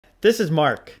This is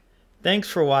Mark. Thanks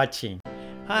for watching.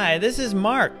 Hi, this is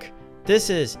Mark. This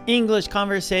is English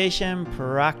Conversation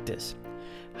Practice.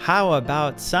 How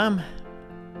about some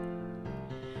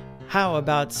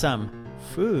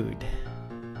food?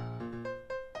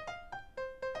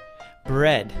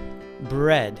 Bread,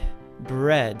 bread,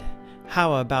 bread.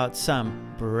 How about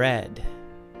some bread?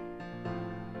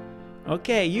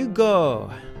 Okay, you go.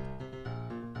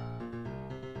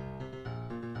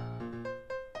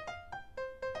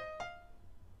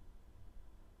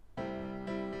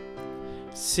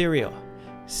 Cereal,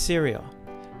 cereal,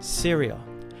 cereal.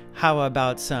 How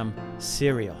about some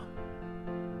cereal?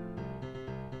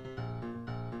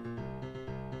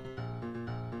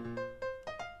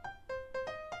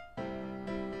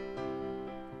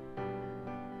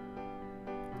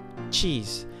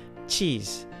 Cheese,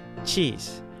 cheese,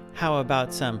 cheese. How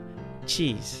about some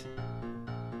cheese?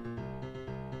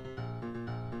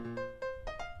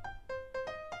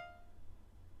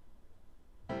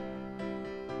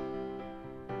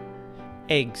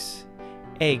 Eggs,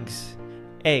 eggs,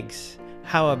 eggs.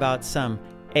 How about some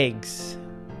eggs?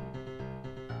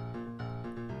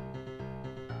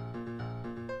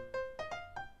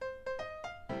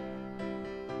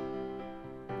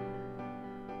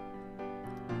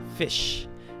 Fish,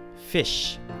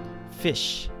 fish,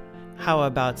 fish. How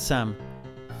about some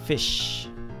fish?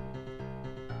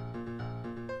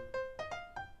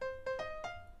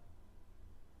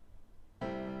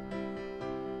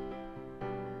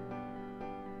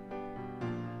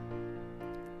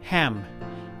 Ham,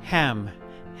 ham,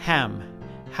 ham.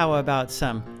 How about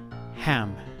some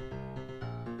ham?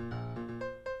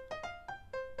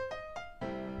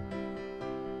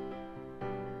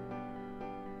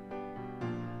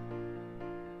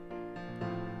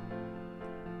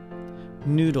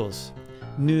 Noodles,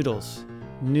 noodles,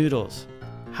 noodles.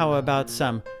 How about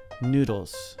some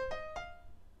noodles?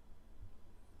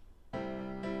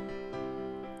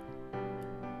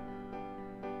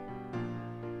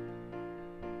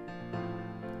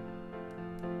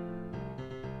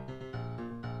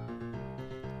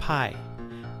 Pie,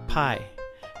 pie,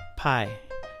 pie.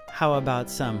 How about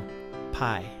some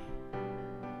pie?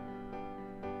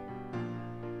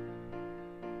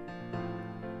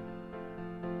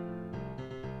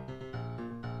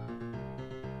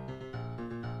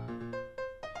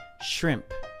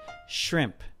 Shrimp,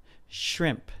 shrimp,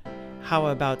 shrimp. How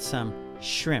about some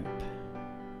shrimp?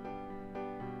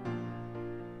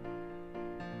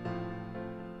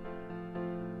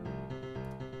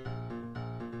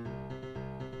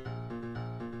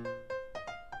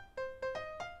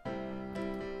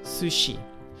 Sushi,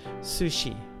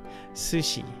 sushi,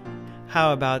 sushi.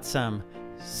 How about some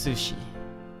sushi?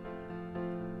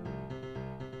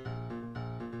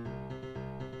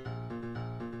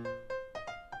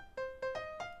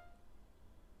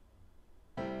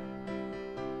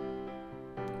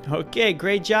 Okay,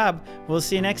 great job. We'll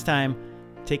see you next time.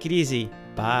 Take it easy.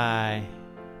 Bye.